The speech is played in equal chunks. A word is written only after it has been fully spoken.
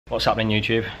What's happening,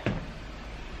 YouTube?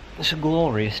 It's a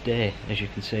glorious day, as you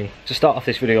can see. To start off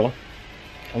this video,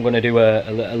 I'm going to do a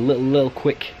little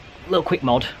quick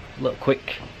mod, a little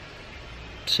quick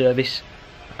service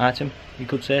item, you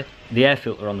could say. The air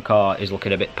filter on the car is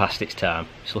looking a bit past its time.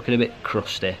 It's looking a bit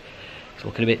crusty, it's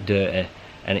looking a bit dirty,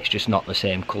 and it's just not the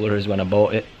same colour as when I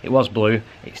bought it. It was blue,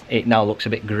 it now looks a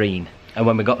bit green. And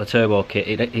when we got the turbo kit,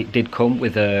 it did come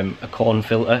with a cone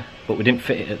filter, but we didn't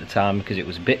fit it at the time because it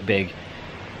was a bit big.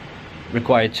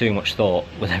 Required too much thought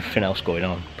with everything else going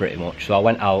on, pretty much. So I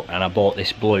went out and I bought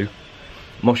this blue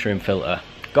mushroom filter,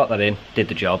 got that in, did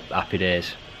the job, happy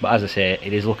days. But as I say,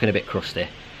 it is looking a bit crusty,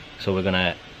 so we're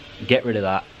gonna get rid of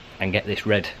that and get this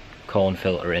red cone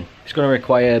filter in. It's gonna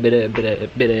require a bit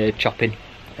of chopping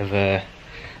of the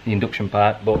induction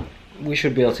part, but we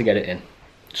should be able to get it in.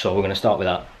 So we're gonna start with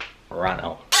that right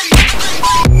now.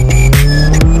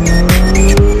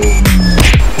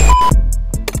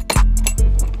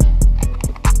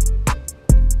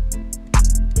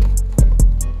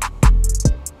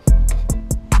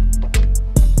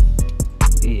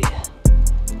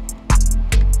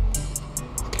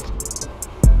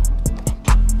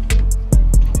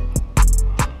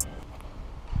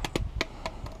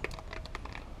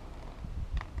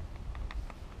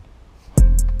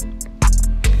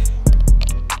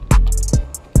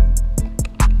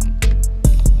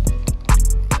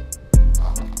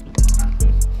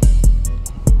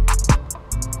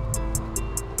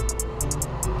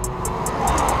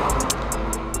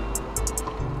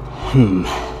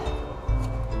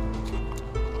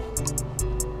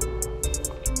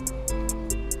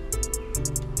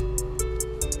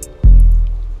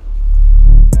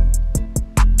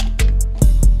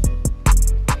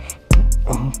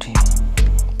 Oh dear.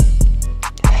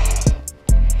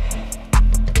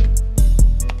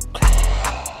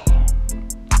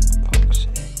 Fuck's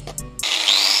sake.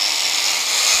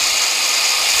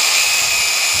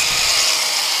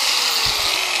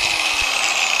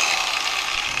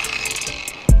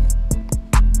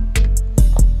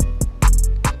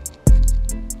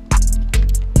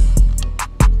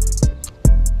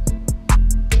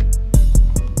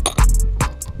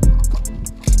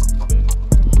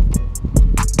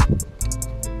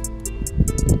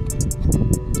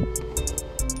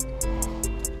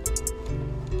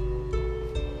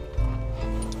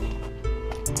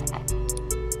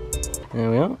 There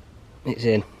we are, it's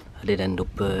in. I did end up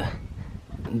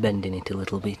bending it a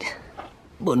little bit,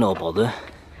 but no bother.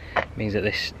 It means that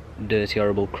this dirty,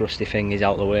 horrible, crusty thing is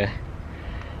out of the way,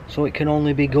 so it can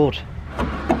only be good.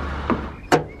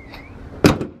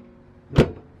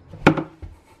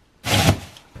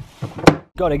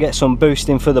 Got to get some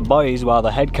boosting for the boys while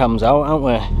the head comes out, haven't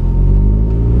we?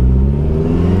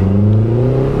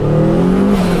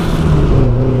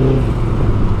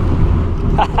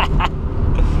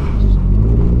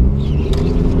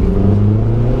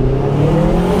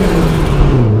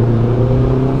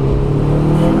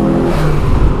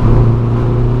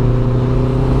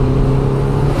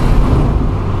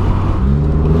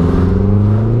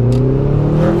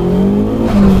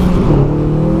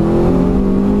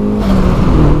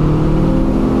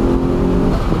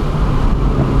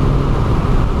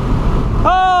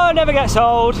 Never gets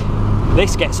old.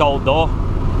 This gets old though.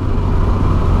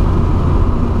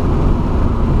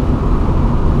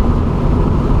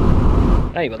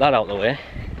 Hey, but that out of the way.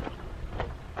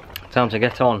 Time to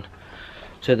get on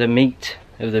to the meat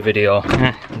of the video.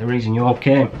 The reason you all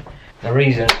came. The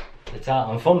reason the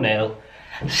title and thumbnail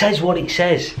says what it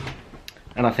says.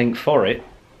 And I think for it,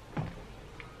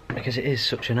 because it is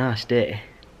such a nice day,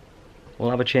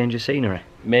 we'll have a change of scenery.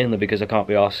 Mainly because I can't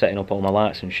be arsed setting up all my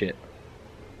lights and shit.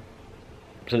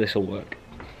 So this will work.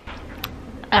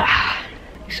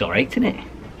 It's alright, isn't it?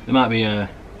 There might be a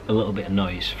little bit of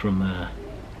noise from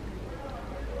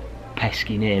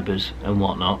pesky neighbours and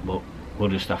whatnot, but we'll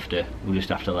just have to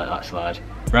let that slide.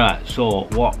 Right, so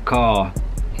what car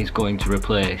is going to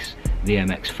replace the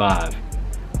MX-5?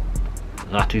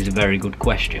 That is a very good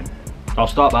question. I'll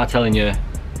start by telling you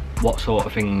what sort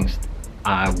of things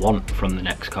I want from the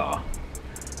next car,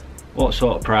 what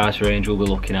sort of price range we'll be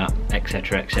looking at,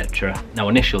 etc, etc. Now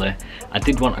initially I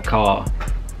did want a car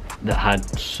that had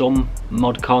some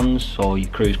mod cons, so your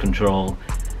cruise control,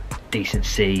 decent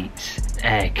seats,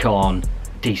 aircon,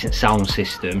 decent sound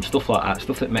system, stuff like that,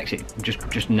 stuff that makes it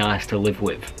just nice to live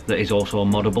with, that is also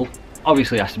moddable.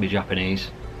 Obviously it has to be Japanese,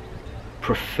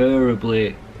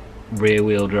 preferably rear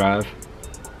wheel drive,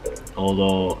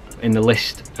 although in the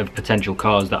list of potential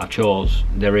cars that I chose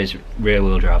there is rear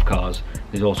wheel drive cars,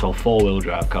 there's also 4-wheel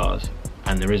drive cars,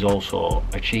 and there is also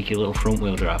a cheeky little front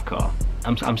wheel drive car.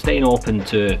 I'm staying open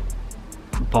to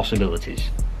possibilities.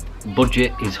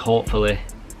 Budget is hopefully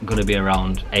going to be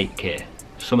around 8k.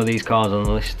 Some of these cars on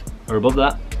the list are above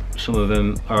that, some of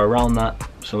them are around that,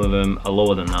 some of them are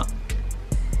lower than that.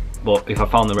 But if I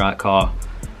found the right car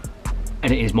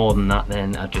and it is more than that,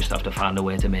 then I'd just have to find a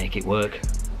way to make it work.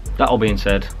 That all being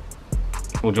said,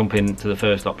 we'll jump into the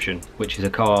first option, which is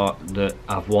a car that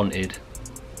I've wanted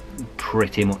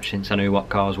pretty much since I knew what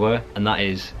cars were, and that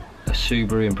is a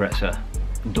Subaru Impreza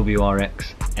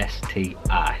WRX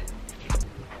STI.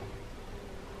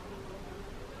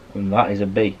 And that is a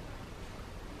B.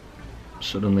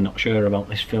 Suddenly not sure about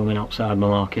this filming outside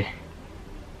malarkey.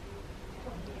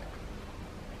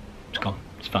 It's gone,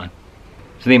 it's fine.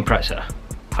 So the Impreza,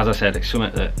 as I said, it's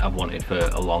something that I've wanted for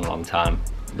a long time.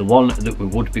 The one that we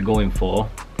would be going for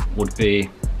would be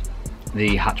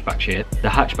the hatchback shape. The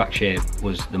hatchback shape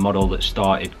was the model that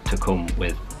started to come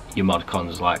with your mod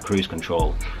cons like cruise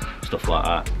control, stuff like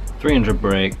that. 300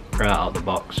 brake, right out the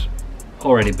box,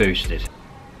 already boosted.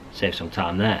 Save some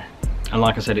time there. And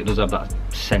like I said, it does have that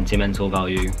sentimental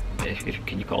value, if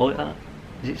can you call it that?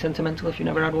 Is it sentimental if you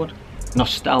never had one?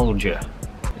 Nostalgia.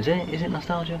 Is it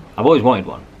nostalgia? I've always wanted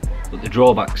one, but the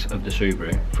drawbacks of the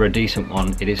Subaru, for a decent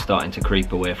one, it is starting to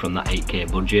creep away from that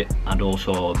 8k budget, and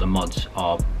also the mods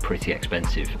are pretty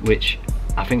expensive, which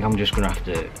I think I'm just gonna have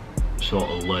to sort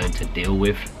of learn to deal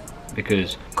with,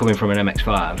 because coming from an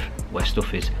MX-5, where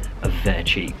stuff is very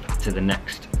cheap, to the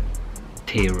next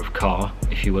tier of car,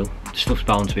 if you will, stuff's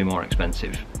bound to be more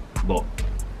expensive, but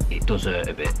it does hurt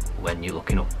a bit when you're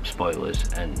looking up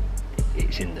spoilers and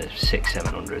it's in the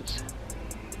 600-700s.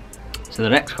 So the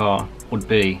next car would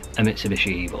be a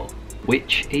Mitsubishi Evo.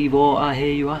 Which Evo, I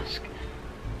hear you ask?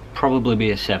 Probably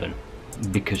be a 7,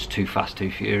 because Too Fast, Too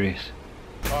Furious.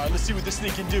 Alright, let's see what this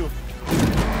thing can do.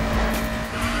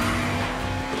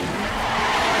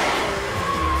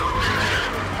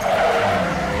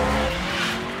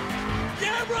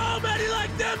 Yeah, bro, man, he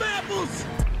like them apples!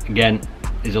 Again,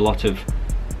 there's a lot of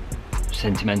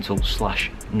sentimental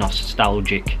slash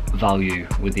nostalgic value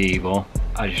with the Evo.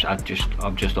 I've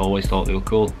just always thought they were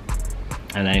cool,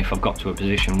 and then if I've got to a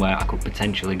position where I could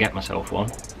potentially get myself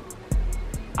one,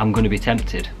 I'm going to be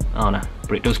tempted, aren't I?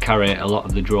 But it does carry a lot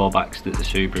of the drawbacks that the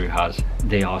Subaru has.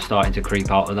 They are starting to creep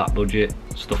out of that budget.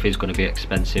 Stuff is going to be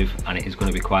expensive, and it is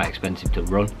going to be quite expensive to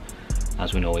run,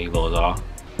 as we know Evos are.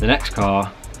 The next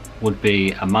car would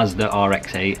be a Mazda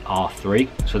RX-8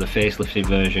 R3. So the facelifted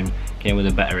version came with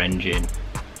a better engine,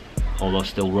 although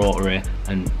still rotary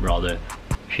and rather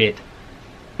shit.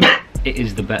 It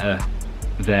is the better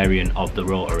variant of the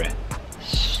rotary,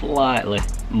 slightly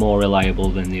more reliable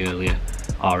than the earlier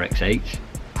RX-8s,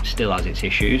 still has its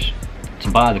issues. To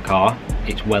buy the car,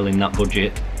 it's well in that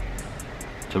budget.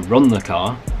 To run the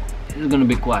car, it's going to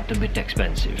be quite a bit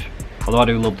expensive. Although I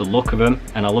do love the look of them,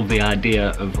 and I love the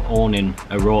idea of owning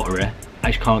a rotary,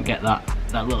 I just can't get that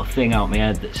little thing out my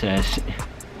head that says,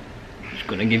 it's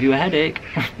going to give you a headache.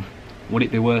 Would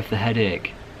it be worth the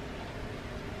headache?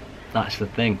 That's the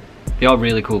thing. They are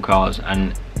really cool cars,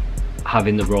 and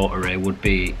having the rotary would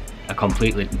be a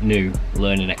completely new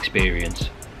learning experience,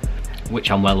 which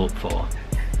I'm well up for.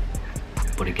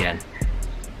 But again,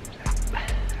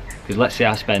 because let's say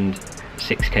I spend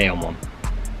 6k on one,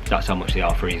 that's how much the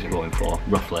R3s are going for,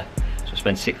 roughly. So I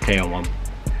spend 6k on one,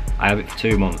 I have it for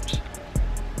 2 months,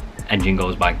 engine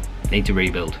goes bang, need to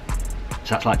rebuild.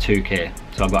 So that's like 2k,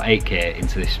 so I've got 8k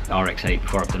into this RX-8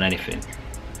 before I've done anything.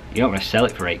 You're not going to sell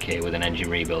it for 8k with an engine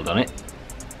rebuild on it,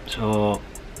 so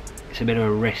it's a bit of a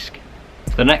risk.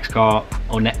 The next car,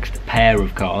 or next pair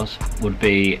of cars, would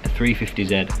be a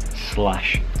 350Z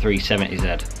slash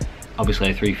 370Z.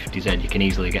 Obviously a 350Z you can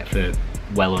easily get for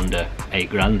well under 8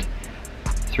 grand.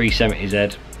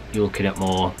 370Z you're looking at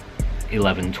more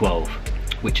 11, 12,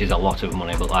 which is a lot of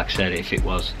money, but like I said, if it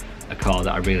was a car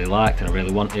that I really liked and I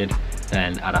really wanted,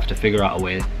 then I'd have to figure out a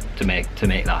way to make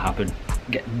that happen.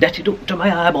 Get indebted up to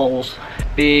my eyeballs.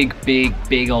 Big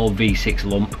old V6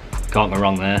 lump, can't go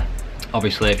wrong there.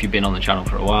 Obviously if you've been on the channel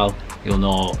for a while, you'll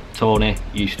know Tony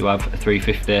used to have a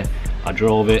 350. I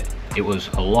drove it, it was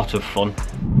a lot of fun.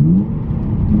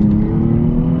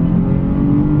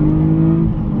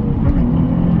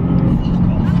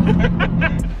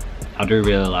 I do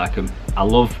really like them. I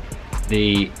love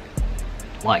the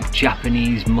like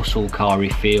Japanese muscle car-y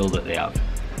feel that they have.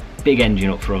 Big engine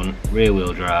up front, rear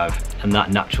wheel drive, and that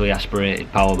naturally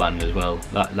aspirated power band as well.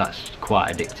 That's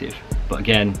quite addictive. But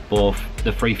again, both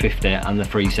the 350 and the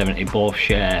 370 both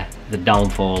share the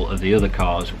downfall of the other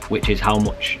cars, which is how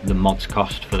much the mods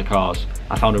cost for the cars.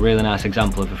 I found a really nice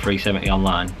example of a 370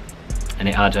 online, and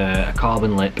it had a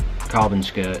carbon lip, carbon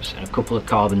skirts, and a couple of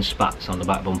carbon spats on the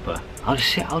back bumper. I'll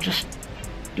just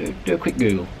do a quick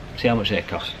Google, see how much they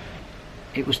cost.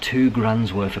 it was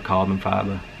 £2 worth of carbon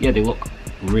fibre. Yeah, they look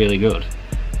really good.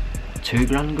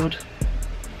 £2 good?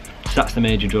 So that's the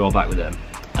major drawback with them.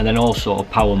 And then also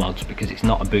power mods, because it's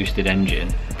not a boosted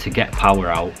engine. To get power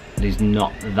out, there's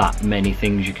not that many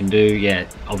things you can do. Yeah,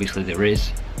 obviously there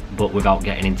is, but without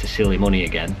getting into silly money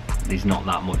again, there's not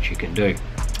that much you can do.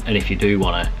 And if you do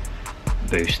want to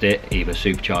boost it, either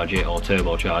supercharge it or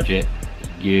turbocharge it,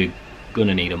 you're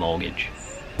gonna need a mortgage.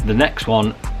 The next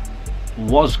one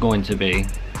was going to be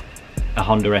a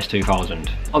Honda S2000.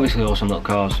 Obviously awesome little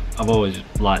cars. I've always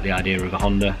liked the idea of a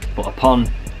Honda, but upon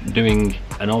doing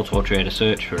an Auto Trader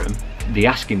search for them, the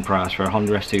asking price for a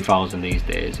Honda S2000 these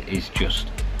days is just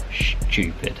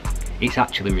stupid. It's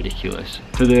actually ridiculous.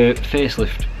 For the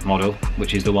facelift model,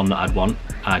 which is the one that I'd want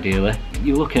ideally,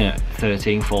 you're looking at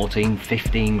 13, 14,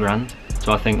 15 grand.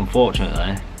 So I think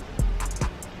unfortunately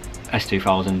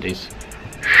S2000 is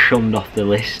shunned off the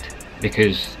list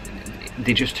because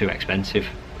they're just too expensive.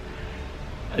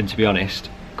 And to be honest,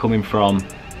 coming from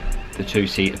the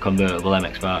 2-seater convertible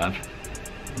MX-5,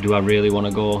 do I really want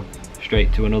to go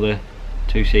straight to another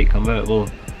 2-seat convertible?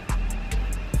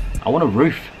 I want a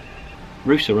roof.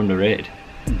 Roofs are underrated.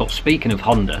 But speaking of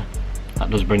Honda, that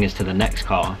does bring us to the next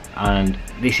car, and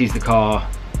this is the car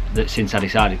that, since I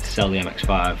decided to sell the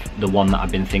MX-5, the one that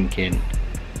I've been thinking,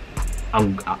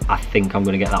 I think I'm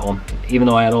going to get that one. Even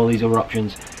though I had all these other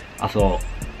options, I thought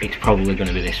it's probably going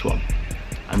to be this one,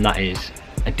 and that is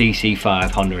a DC5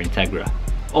 Honda Integra.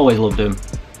 Always loved them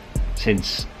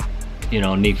since, you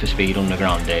know, Need for Speed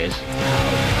Underground days.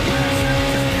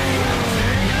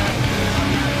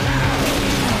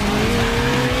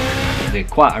 They're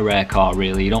quite a rare car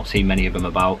really, you don't see many of them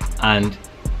about, and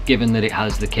given that it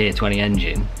has the K20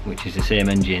 engine, which is the same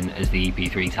engine as the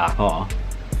EP3 Type R,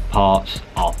 parts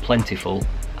are plentiful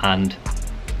and,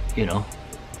 you know,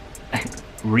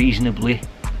 reasonably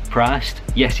priced.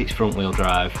 Yes, it's front wheel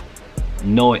drive.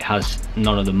 No, it has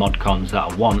none of the mod cons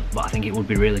that I want, but I think it would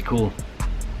be really cool.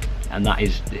 And that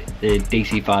is, the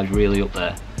DC5 is really up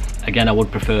there. Again, I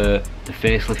would prefer the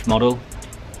facelift model,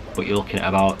 but you're looking at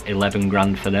about 11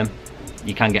 grand for them.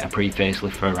 You can get a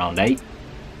pre-facelift for around 8,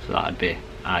 so that'd be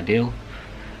ideal.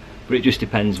 But it just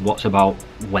depends what's about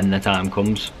when the time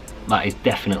comes. That is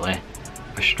definitely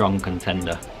a strong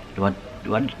contender. Do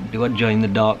I join the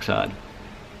dark side?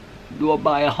 Do I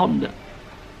buy a Honda?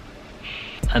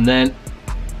 And then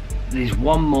there's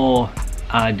one more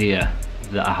idea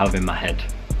that I have in my head,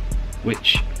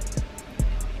 which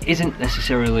isn't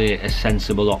necessarily a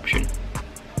sensible option,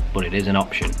 but it is an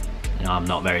option. You know, I'm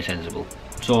not very sensible.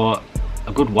 So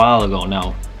a good while ago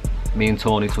now, me and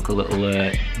Tony took a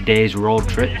little day's road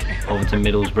trip over to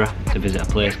Middlesbrough to visit a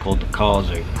place called the Car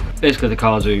Zoo. Basically the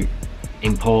Car Zoo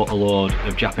import a load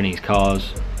of Japanese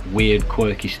cars, weird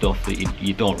quirky stuff that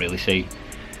you don't really see,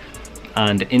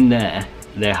 and in there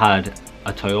they had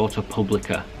a Toyota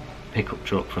Publica pickup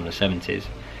truck from the 70s,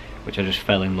 which I just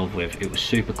fell in love with. It was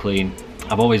super clean.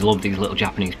 I've always loved these little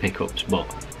Japanese pickups, but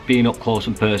being up close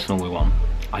and personal with one,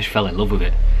 I just fell in love with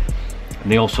it.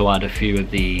 And they also had a few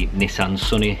of the Nissan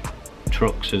Sunny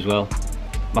trucks as well.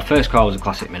 My first car was a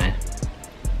Classic Mini.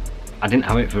 I didn't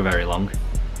have it for very long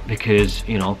because,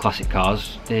 you know, classic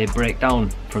cars, they break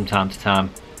down from time to time.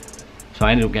 So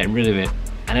I ended up getting rid of it,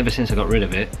 and ever since I got rid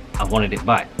of it, I've wanted it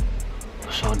back.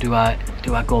 So do I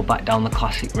go back down the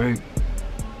classic route?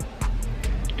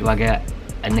 Do I get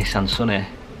a Nissan Sunny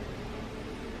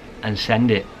and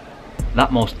send it?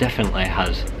 That most definitely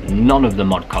has none of the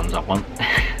mod cons I want.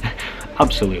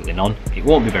 Absolutely none. It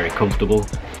won't be very comfortable.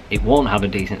 It won't have a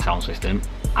decent sound system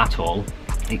at all.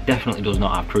 It definitely does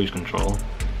not have cruise control.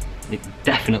 It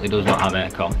definitely does not have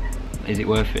aircon. Is it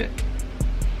worth it?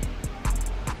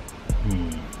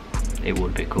 It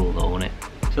would be cool though, wouldn't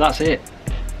it? So that's it.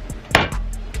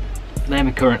 They're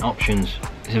my current options.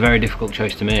 It's a very difficult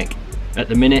choice to make. At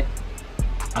the minute,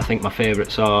 I think my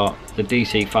favourites are the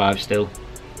DC5 still.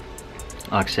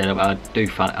 Like I said, I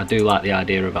do like the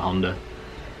idea of a Honda,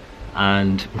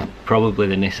 and probably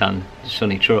the Nissan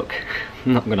Sunny truck.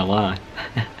 I'm not gonna lie.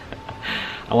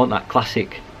 I want that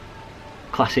classic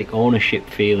ownership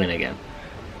feeling again.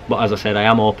 But as I said, I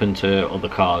am open to other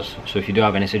cars, so if you do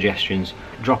have any suggestions,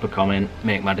 drop a comment,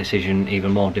 make my decision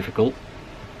even more difficult.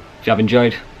 If you have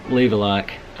enjoyed, leave a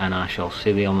like, and I shall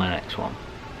see you on the next one.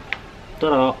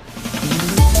 Ta-da!